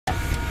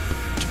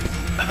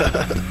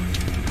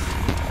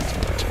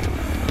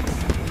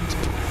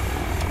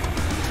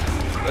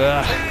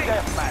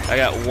I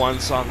got one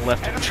song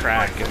left to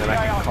track, and then I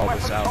can call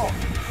this out.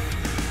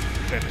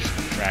 Finish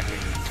tracking.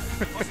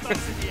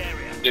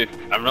 Dude,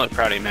 I'm really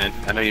proud of you, man.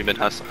 I know you've been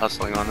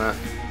hustling on that.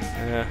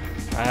 Yeah,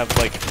 I have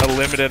like a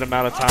limited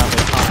amount of time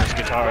with Connor's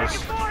guitars.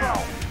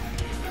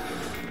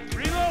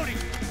 Reloading.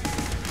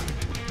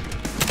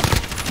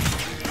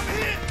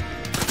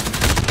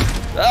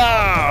 Oh,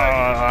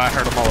 I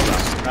heard them all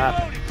about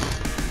that.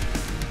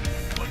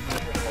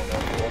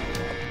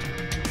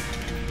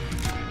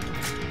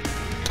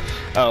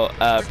 Oh,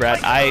 Brad,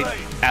 I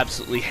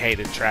absolutely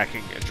hated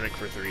tracking a drink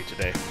for 3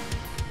 today.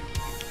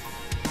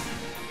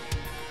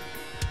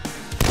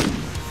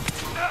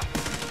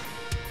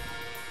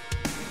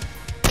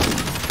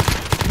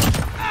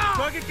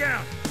 Target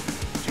down.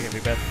 Did you get me,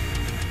 Ben?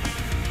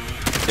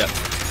 Yep.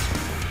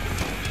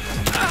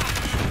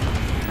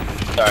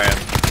 Sorry,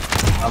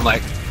 I'm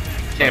like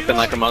camping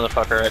like a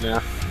motherfucker right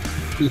now.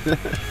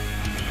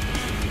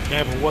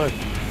 Camping what?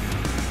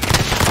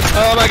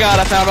 Oh my god,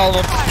 I found all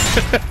of them.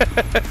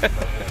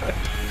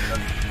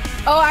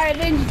 Oh, I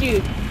avenged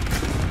you.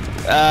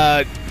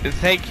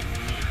 Thank you.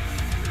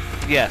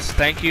 Yes,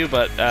 thank you,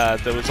 but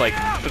there was like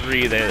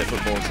 3 there that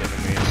put bullets into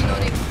me, so...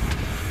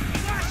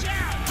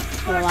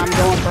 Well, I'm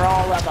going for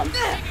all of them.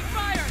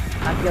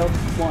 I killed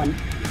 1.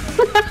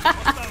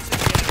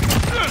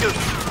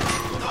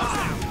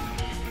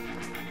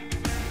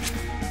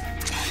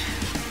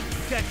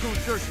 Tactical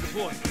insertion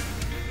deployed.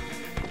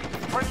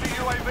 Friendly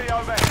UAV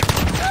over.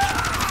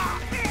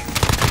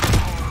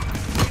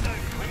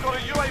 We've got a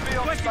UAV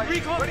on station.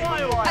 Recon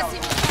flyover.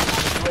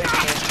 UAV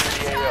entering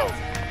the AO.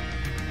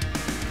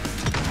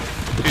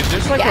 Dude,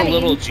 there's like a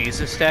little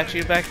Jesus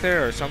statue back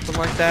there or something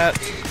like that,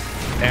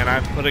 and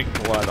I'm putting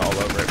blood all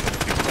over it for the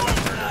people that I'm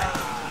murdering.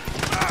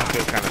 I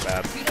feel kind of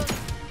bad.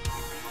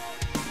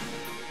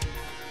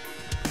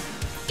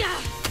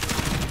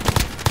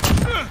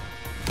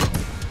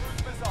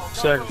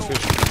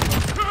 Sacrificial.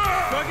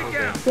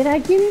 Did I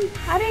get him?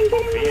 I didn't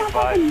get him Be in my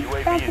advised, fucking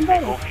UAV bouncing is buddy.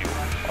 bingo fuel.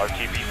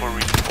 RTB for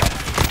resupply.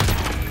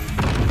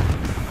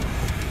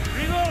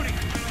 Reloading.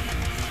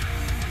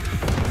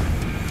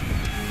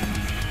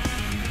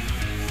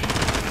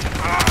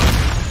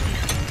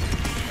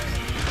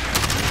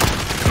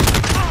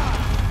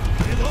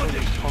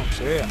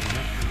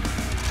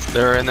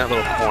 They're in that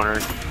little corner.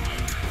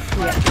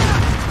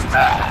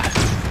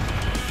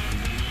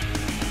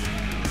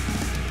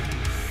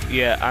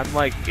 Yeah, I'm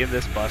like in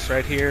this bus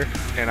right here,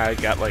 and I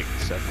got like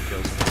 7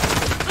 kills.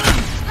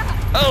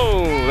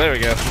 Oh, there we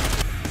go.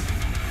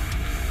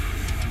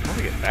 How do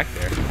we get back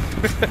there?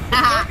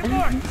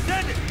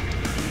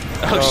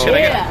 Oh shit,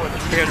 I got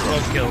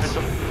 312 kills.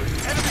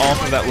 All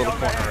from that little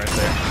corner right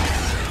there.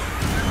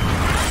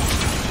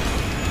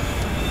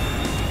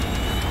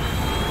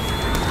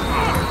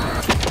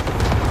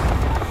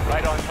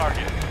 Right on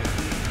target.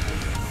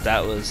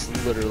 That was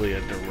literally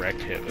a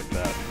direct hit with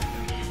that.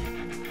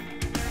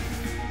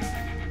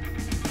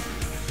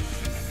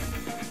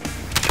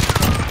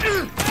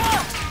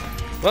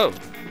 Whoa!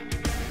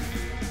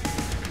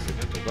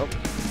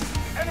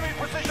 Enemy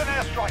precision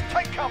airstrike.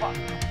 Take cover.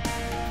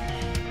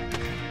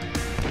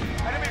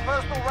 Enemy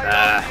personal radar in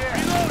the air.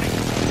 Reloading.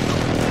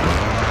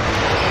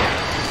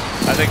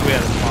 I think we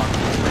had a spawn.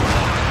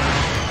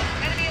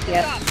 Enemy at the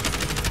Yep. top.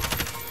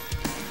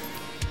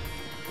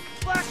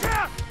 Flash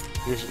out.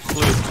 Here's your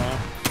fluid, man.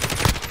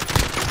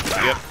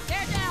 Yep.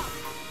 They're down.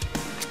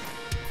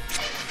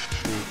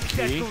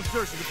 Tactical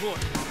insertion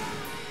deployed.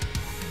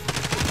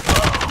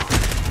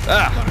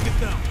 Ah! Target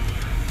down.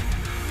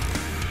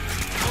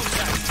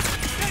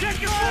 Check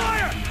your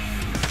fire.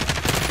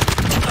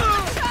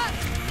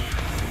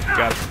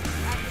 Got it.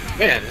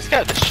 Man, this guy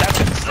with the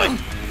shotgun's like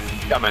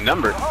got my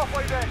number.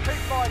 Halfway there.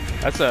 Keep fighting.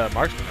 That's a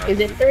marksman, right? Is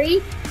it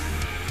 3?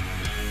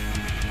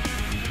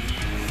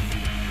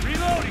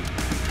 Reloading.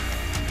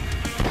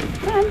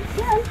 Run,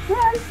 run,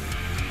 run.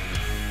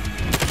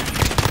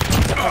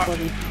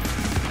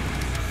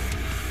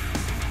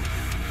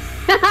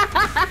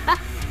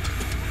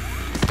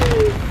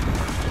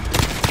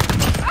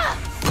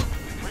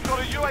 We've got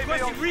a UAV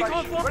on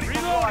Recon station. Ready for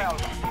reloading.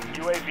 flyover.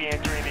 UAV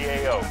entering the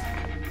AO.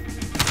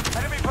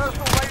 Enemy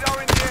personal radar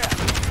in the air.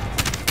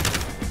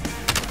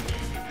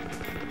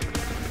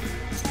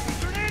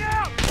 Grenade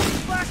out.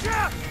 Flash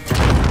out.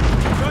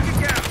 Target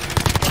down.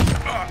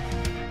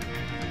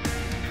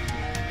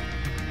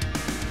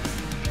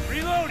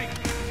 Reloading.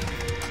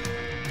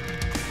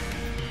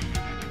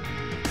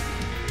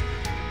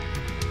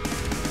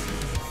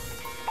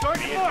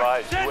 Target Be marked.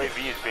 advised, Send it. UAV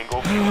is bingo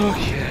fuel.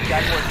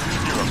 Jaguar 2-0.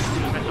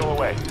 Cruise missile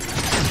away.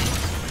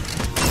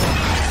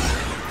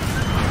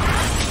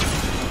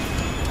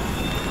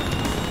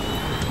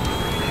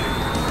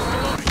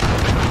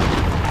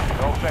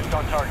 No effect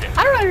on target. I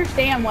don't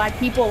understand why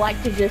people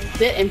like to just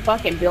sit in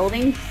fucking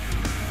buildings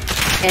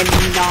and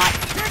not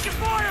Taking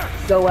fire.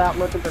 go out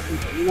looking for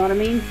people. You know what I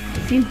mean?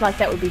 It seems like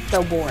that would be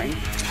so boring.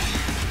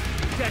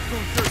 Tactical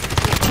insertion.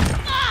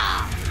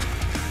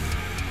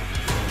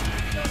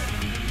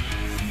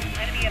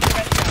 Enemy at the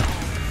restaurant.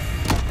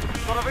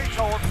 Got a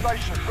VTOL on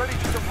station, ready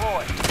to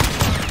deploy.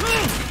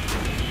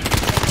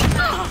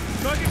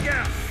 Target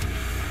down.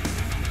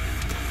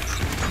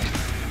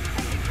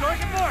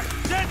 Target mark.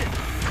 Send it.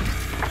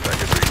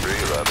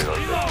 Reload.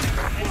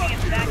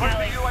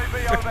 Friendly UAV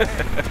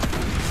overhead.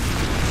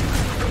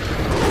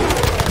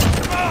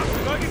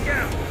 Target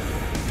down.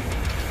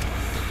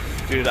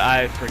 Dude,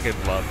 I freaking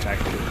love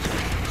tactical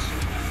resurgence.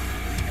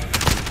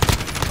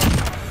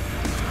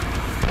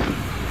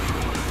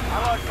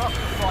 Allied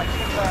cluster strike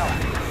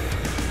inbound.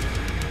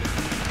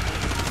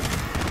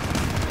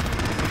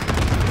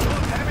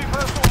 Enemy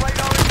personal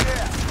radar in the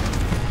air.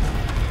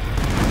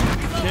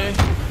 Okay.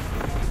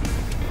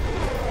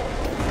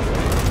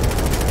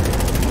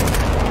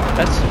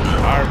 That's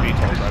our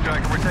VTOL, brother.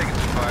 We're taking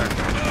some fire.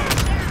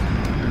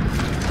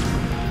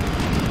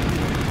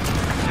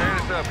 Tearing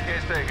us up, we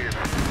can't stay here.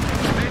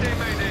 Mayday,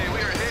 mayday, we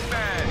are hit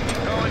bad.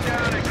 Going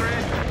down at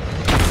grid.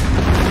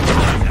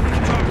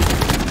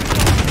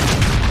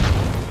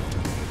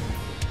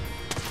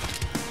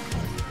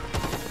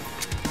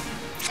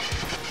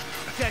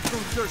 Tactical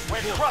insertion.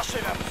 We're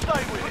crushing them,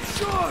 stay with it.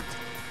 Shot.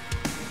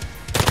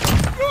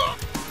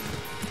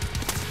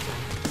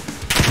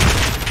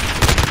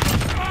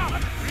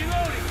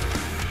 Reloading.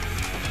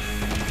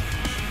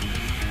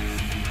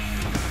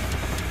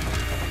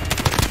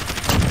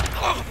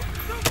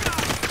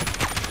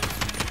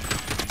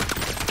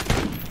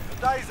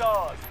 The day's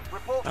ours.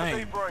 Report for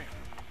Dang. debrief.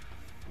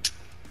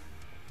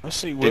 Let's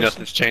see, See, Wilson.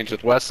 nothing's changed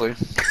with Wesley.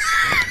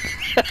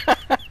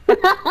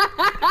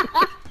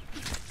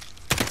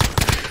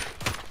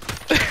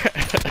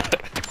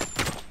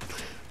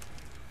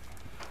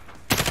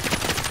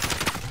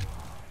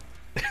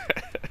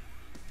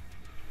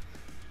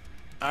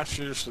 I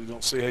seriously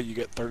don't see how you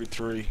get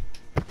 33.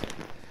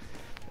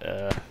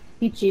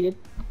 He cheated.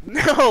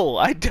 No,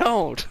 I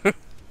don't.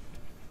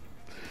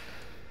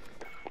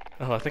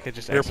 Oh, I think I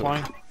just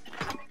Airplane.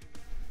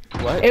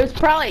 What? It was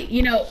probably,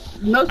 you know,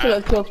 most of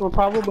those kills were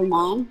probably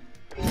mom.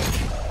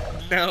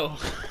 No.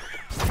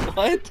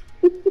 What?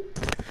 I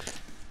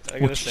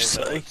What'd gotta you say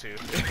that say? one too.